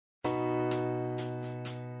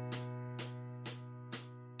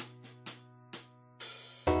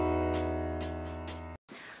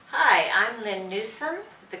I'm Lynn Newsom,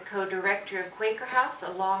 the co-director of Quaker House,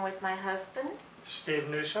 along with my husband. Steve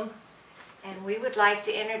Newsom. And we would like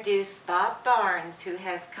to introduce Bob Barnes, who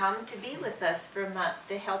has come to be with us for a month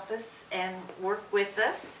to help us and work with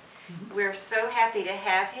us. We're so happy to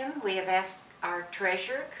have him. We have asked our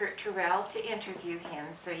treasurer, Kurt Terrell, to interview him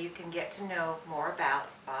so you can get to know more about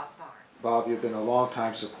Bob Barnes. Bob, you've been a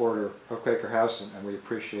long-time supporter of Quaker House, and we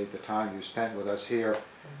appreciate the time you spent with us here,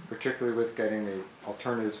 particularly with getting the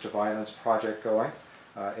Alternatives to Violence project going,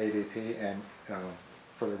 AVP, and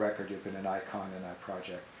for the record, you've been an icon in that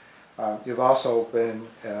project. You've also been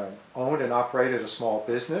owned and operated a small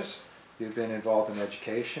business. You've been involved in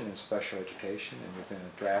education and special education, and you've been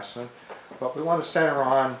a draftsman. But we want to center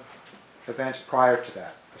on events prior to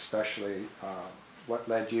that, especially what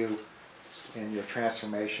led you in your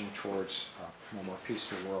transformation towards a more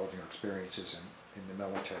peaceful world, your experiences in the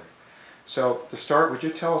military. So to start, would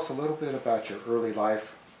you tell us a little bit about your early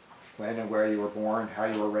life, when and where you were born, how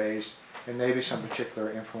you were raised, and maybe some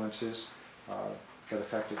particular influences that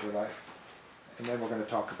affected your life? And then we're going to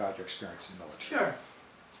talk about your experience in the military. Sure.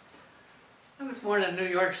 I was born in New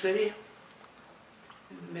York City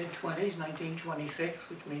in the mid-20s, 1926,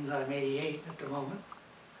 which means I'm 88 at the moment.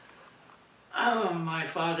 My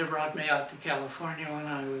father brought me out to California when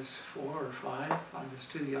I was 4 or 5. I was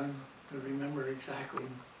too young to remember exactly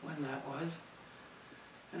when that was.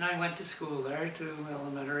 And I went to school there, to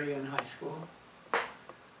elementary and high school.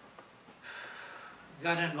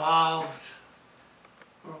 Got involved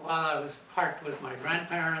for a while. I was parked with my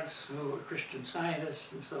grandparents who were Christian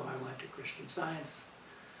Scientists, and so I went to Christian Science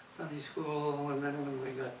Sunday school, and then when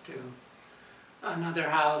we got to another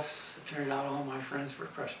house, it turned out all my friends were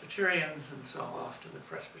Presbyterians, and so off to the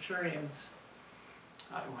Presbyterians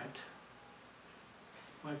I went.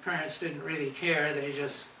 My parents didn't really care, they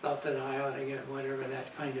just thought that I ought to get whatever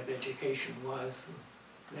that kind of education was.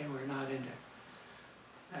 They were not into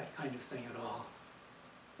that kind of thing at all.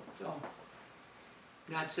 So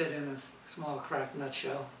that's it in a small, cracked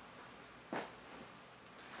nutshell.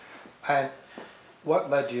 And what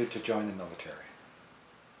led you to join the military?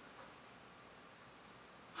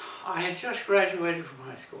 I had just graduated from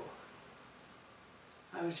high school.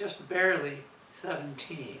 I was just barely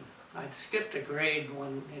 17. I'd skipped a grade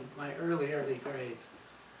in my early grades.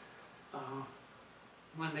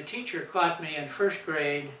 When the teacher caught me in first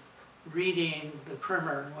grade reading the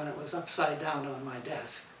primer when it was upside down on my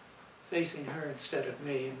desk, facing her instead of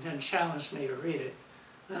me, and then challenged me to read it,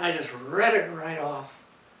 then I just read it right off.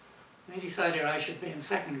 They decided I should be in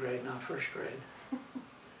second grade, not first grade.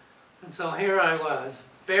 And so here I was,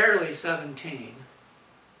 barely 17.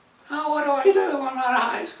 Oh, what do I do? I'm out of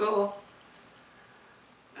high school.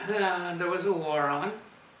 And there was a war on.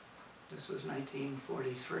 This was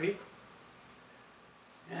 1943.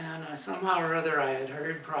 And somehow or other I had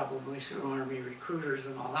heard, probably through Army recruiters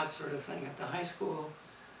and all that sort of thing at the high school,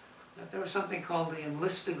 that there was something called the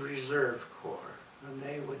Enlisted Reserve Corps. And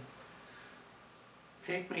they would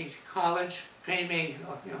take me to college, pay me,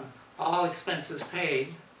 all expenses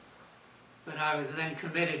paid, but I was then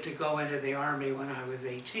committed to go into the Army when I was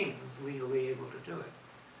 18, I was legally able to do it.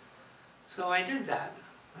 So I did that,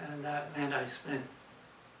 and that meant I spent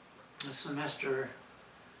a semester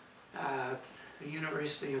at the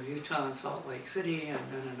University of Utah in Salt Lake City, and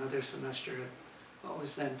then another semester at what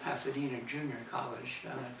was then Pasadena Junior College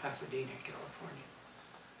down in Pasadena, California.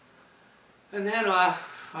 And then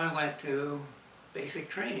off I went to basic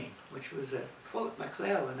training, which was at Fort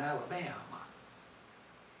McClellan, Alabama.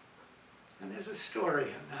 And there's a story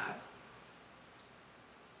in that.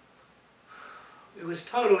 It was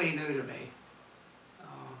totally new to me.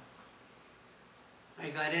 I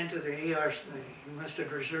got into the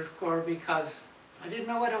Enlisted Reserve Corps because I didn't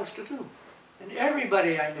know what else to do. And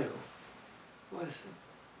everybody I knew was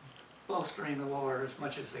bolstering the war as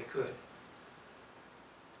much as they could.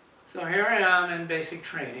 So here I am in basic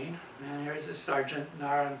training, and here's a sergeant, and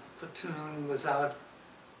our platoon was out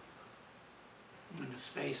in the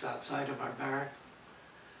space outside of our barrack.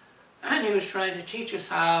 And he was trying to teach us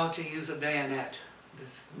how to use a bayonet,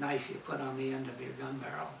 this knife you put on the end of your gun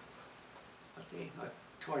barrel,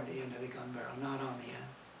 toward the end of the gun barrel, not on the end.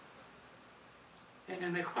 And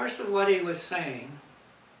in the course of what he was saying,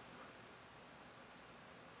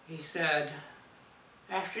 he said,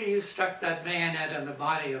 after you stuck that bayonet in the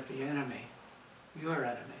body of the enemy, your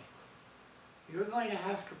enemy, you're going to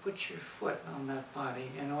have to put your foot on that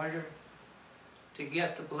body in order to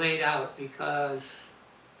get the blade out, because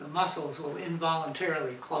the muscles will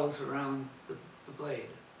involuntarily close around the blade.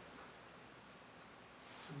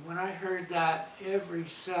 And when I heard that, every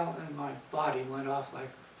cell in my body went off like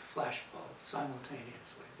a flashbulb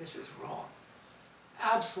simultaneously. This is wrong.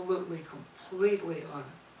 absolutely, completely,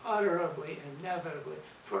 unutterably, inevitably,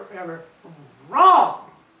 forever wrong.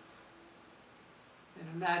 And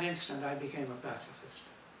in that instant, I became a pacifist.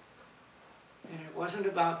 And it wasn't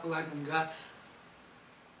about blood and guts.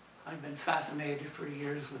 I'd been fascinated for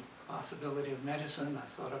years with the possibility of medicine.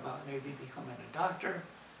 I thought about maybe becoming a doctor.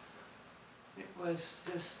 It was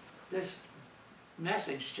this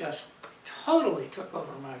message just totally took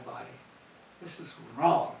over my body. This is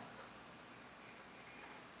wrong.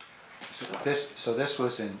 So this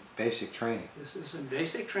was in basic training. This is in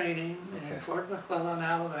basic training Okay. in Fort McClellan,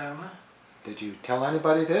 Alabama. Did you tell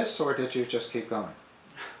anybody this, or did you just keep going?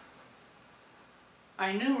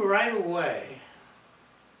 I knew right away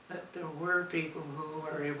that there were people who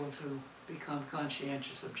were able to become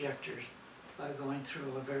conscientious objectors by going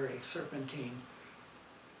through a very serpentine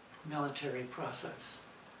military process.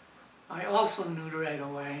 I also knew right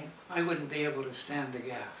away I wouldn't be able to stand the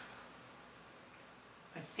gaff.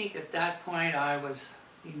 I think at that point I was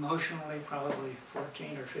emotionally probably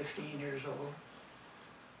 14 or 15 years old.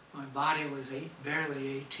 My body was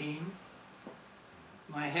barely 18.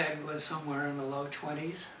 My head was somewhere in the low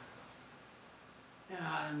 20s.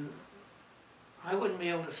 And I wouldn't be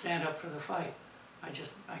able to stand up for the fight.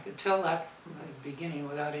 I could tell that from the beginning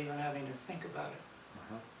without even having to think about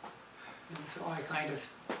it. And so I kind of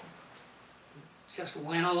just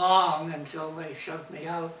went along until they shoved me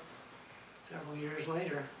out several years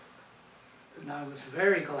later. And I was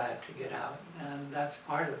very glad to get out, and that's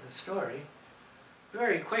part of the story.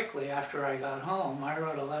 Very quickly after I got home, I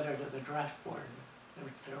wrote a letter to the draft board.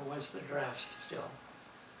 There was the draft still.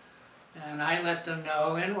 And I let them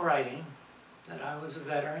know in writing that I was a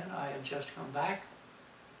veteran, I had just come back,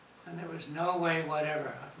 and there was no way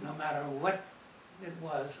whatever, no matter what it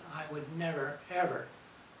was, I would never, ever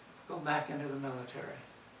go back into the military.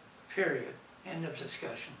 Period. End of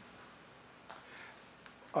discussion.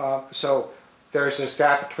 So there's this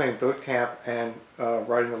gap between boot camp and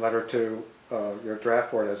writing the letter to your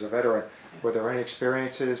draft board as a veteran. Were there any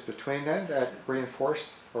experiences between then that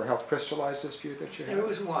reinforced or helped crystallize this view that you had? There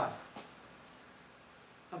was one.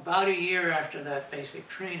 About a year after that basic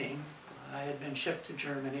training, I had been shipped to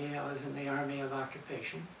Germany. I was in the Army of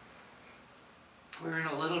Occupation. We were in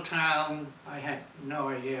a little town. I had no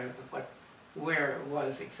idea where it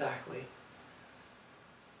was exactly.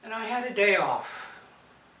 And I had a day off.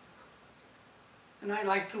 And I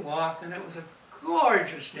liked to walk, and it was a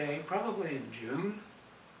gorgeous day, probably in June.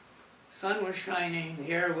 The sun was shining,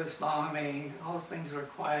 the air was balmy, all things were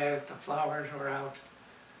quiet, the flowers were out.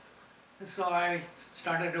 And so I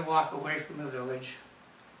started to walk away from the village,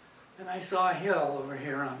 and I saw a hill over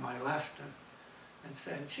here on my left, and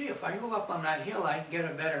said, gee, if I go up on that hill, I can get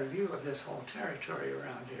a better view of this whole territory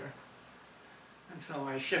around here. And so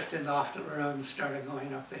I shifted off the road and started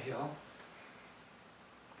going up the hill.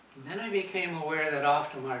 And then I became aware that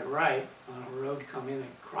off to my right, on a road coming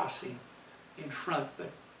and crossing in front,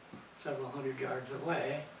 but several hundred yards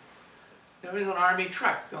away, there was an Army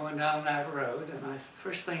truck going down that road, and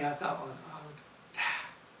first thing I thought was, oh,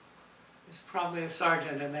 there's probably a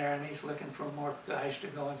sergeant in there and he's looking for more guys to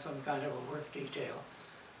go in some kind of a work detail.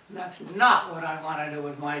 And that's not what I want to do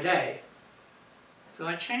with my day. So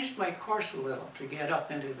I changed my course a little to get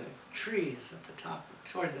up into the trees at the top,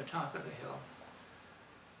 toward the top of the hill.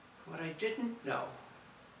 What I didn't know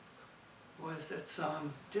was that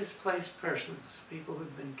some displaced persons, people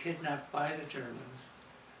who'd been kidnapped by the Germans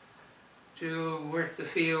to work the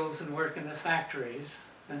fields and work in the factories,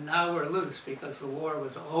 and now were loose because the war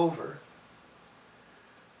was over,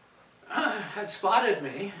 had spotted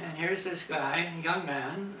me, and here's this guy, a young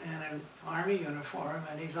man, in an Army uniform,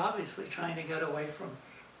 and he's obviously trying to get away from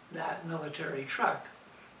that military truck.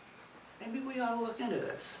 Maybe we ought to look into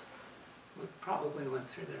this. What probably went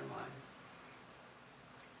through their mind.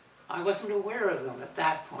 I wasn't aware of them at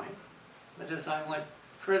that point, but as I went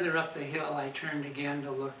further up the hill, I turned again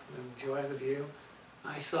to look and enjoy the view.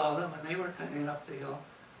 I saw them, and they were coming up the hill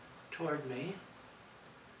toward me.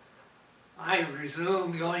 I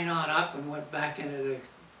resumed going on up and went back into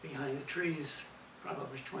behind the trees,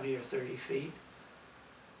 probably 20 or 30 feet,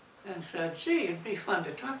 and said, gee, it'd be fun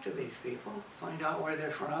to talk to these people, find out where they're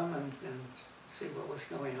from, and see what was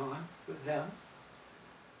going on with them.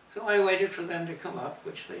 So I waited for them to come up,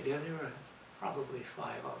 which they did. There were probably 5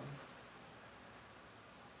 of them.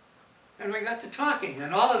 And we got to talking,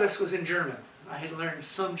 and all of this was in German. I had learned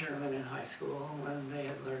some German in high school, and they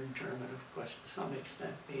had learned German, of course, to some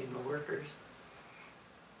extent, being the workers.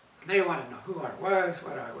 They wanted to know who I was,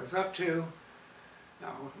 what I was up to, you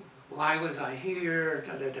know, why was I here,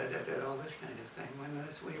 all this kind of thing. When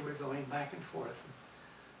we were going back and forth.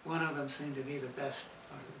 One of them seemed to be the best,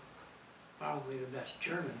 probably the best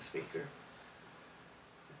German speaker.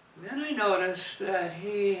 Then I noticed that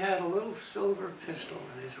he had a little silver pistol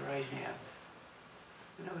in his right hand.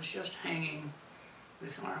 And it was just hanging,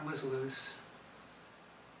 this arm was loose.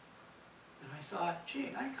 And I thought, gee,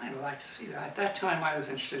 I'd kind of like to see that. At that time I was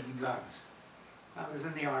interested in guns. I was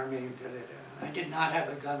in the Army and did it. And I did not have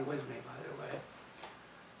a gun with me, by the way,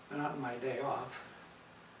 not on my day off.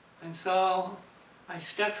 And so I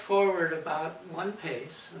stepped forward about one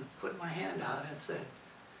pace and put my hand out and said,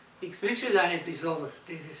 "Ich wünsche deine Pistole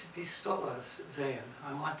sehen.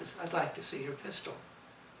 I'd like to see your pistol."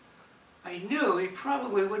 I knew he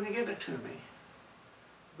probably wouldn't give it to me,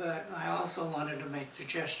 but I also wanted to make the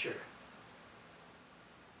gesture.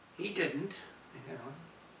 He didn't, you know.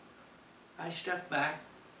 I stepped back,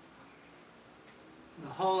 and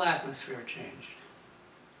the whole atmosphere changed.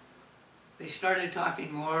 They started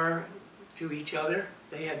talking more to each other.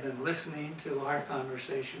 They had been listening to our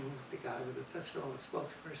conversation with the guy with the pistol, the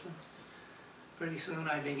spokesperson. Pretty soon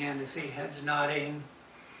I began to see heads nodding,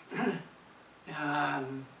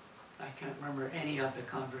 and I can't remember any of the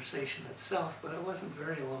conversation itself, but it wasn't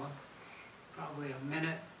very long, probably a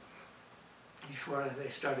minute before they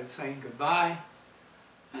started saying goodbye,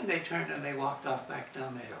 and they turned and they walked off back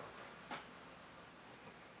down the hill.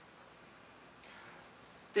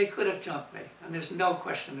 They could have jumped me, and there's no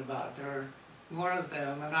question about it. There were more of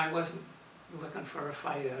them, and I wasn't looking for a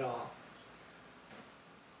fight at all.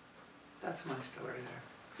 That's my story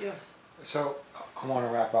there. Yes? So I want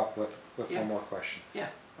to wrap up with Yeah. one more question. Yeah.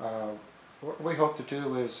 What we hope to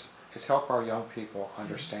do is help our young people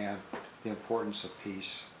understand the importance of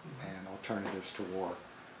peace and alternatives to war.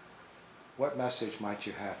 What message might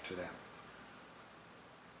you have to them?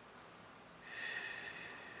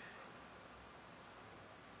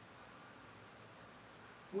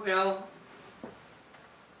 Well,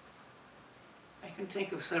 I can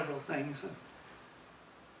think of several things.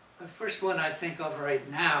 The first one I think of right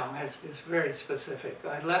now is very specific.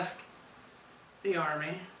 I left the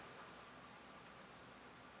Army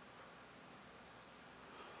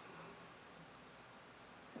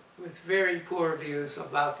with very poor views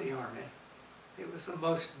about the Army. It was the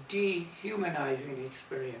most dehumanizing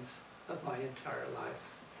experience of my entire life.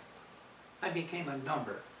 I became a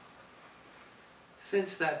number.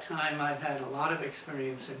 Since that time, I've had a lot of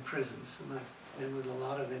experience in prisons, and I've been with a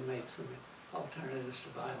lot of inmates in the Alternatives to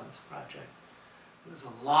Violence project. There's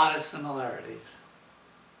a lot of similarities.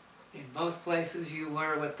 In both places, you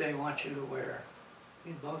wear what they want you to wear.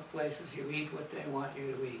 In both places, you eat what they want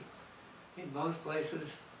you to eat. In both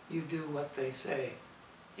places, you do what they say.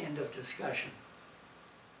 End of discussion.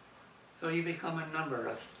 So you become a number,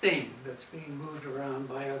 a thing that's being moved around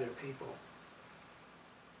by other people.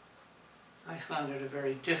 I found it a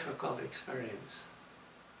very difficult experience.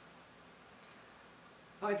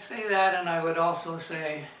 I'd say that, and I would also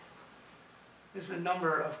say there's a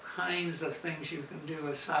number of kinds of things you can do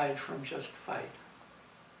aside from just fight.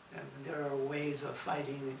 And there are ways of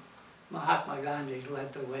fighting. Mahatma Gandhi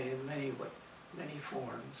led the way in many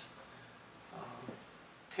forms.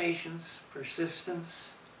 Patience,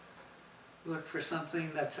 persistence, look for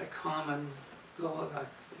something that's a common goal, a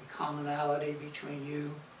commonality between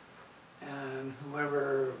you and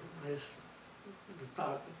whoever is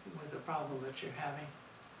with the problem that you're having.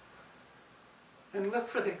 And look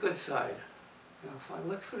for the good side.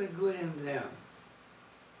 Look for the good in them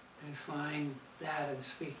and find that and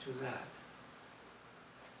speak to that.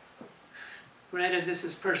 Granted, this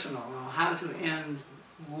is personal. How to end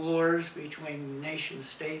wars between nation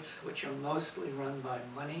states, which are mostly run by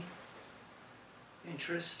money,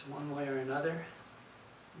 interest, one way or another.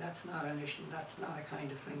 That's not an issue. That's not a kind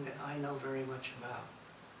of thing that I know very much about.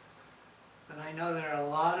 But I know there are a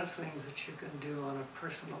lot of things that you can do on a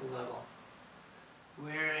personal level,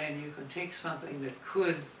 wherein you can take something that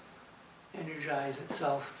could energize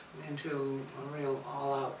itself into a real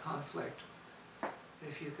all-out conflict.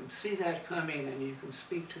 If you can see that coming and you can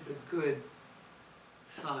speak to the good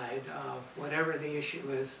side of whatever the issue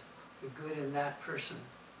is, the good in that person,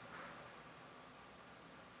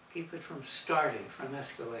 keep it from starting, from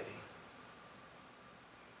escalating.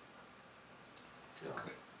 So.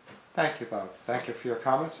 Thank you, Bob. Thank you for your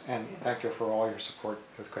comments, and thank you for all your support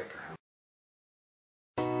with Quaker House.